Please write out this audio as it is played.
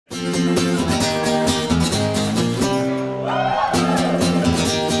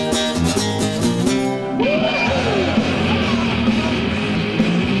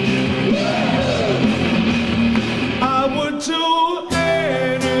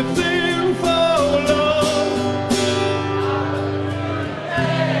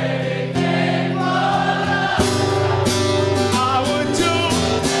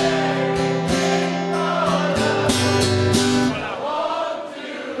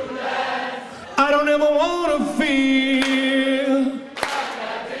never wanna feel.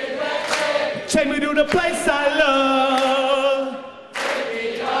 Take me to the place I love.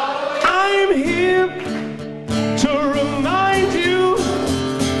 I'm here to remind you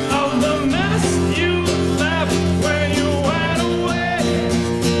of the mess you left when you went away.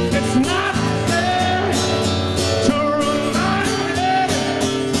 It's not fair to remind me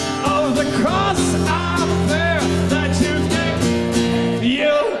of the cross I bear that you gave.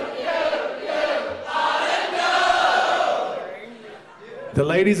 The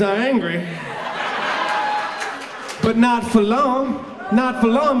ladies are angry, but not for long. Not for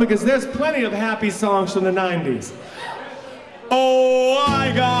long, because there's plenty of happy songs from the 90s. Oh,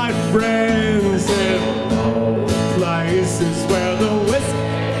 I got friends in all places where the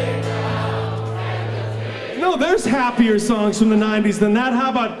whiskey. No, there's happier songs from the 90s than that. How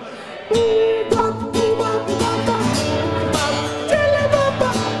about...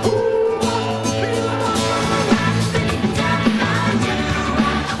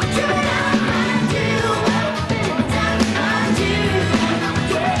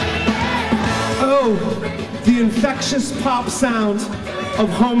 the infectious pop sound of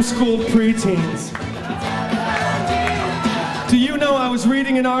homeschooled preteens. Do you know, I was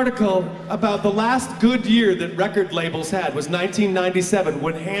reading an article about the last good year that record labels had was 1997,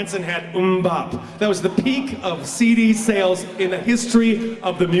 when Hanson had Bop. That was the peak of CD sales in the history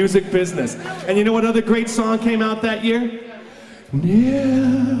of the music business. And you know what other great song came out that year?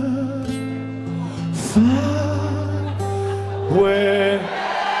 Near, far, where...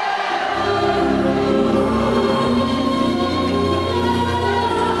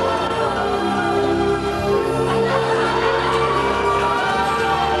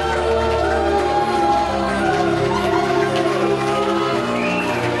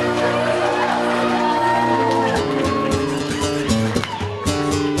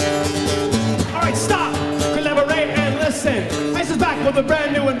 with a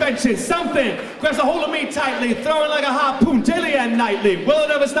brand new invention, something grabs a hold of me tightly, throwing like a harpoon daily and nightly. Will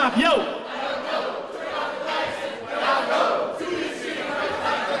it ever stop? Yo!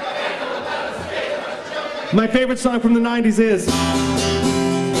 My favorite song from the 90s is...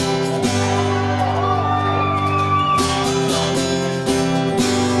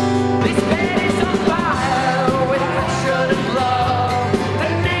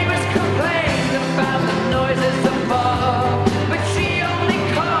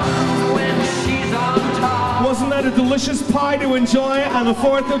 Wasn't that a delicious pie to enjoy on the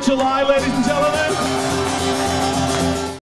 4th of July, ladies and gentlemen?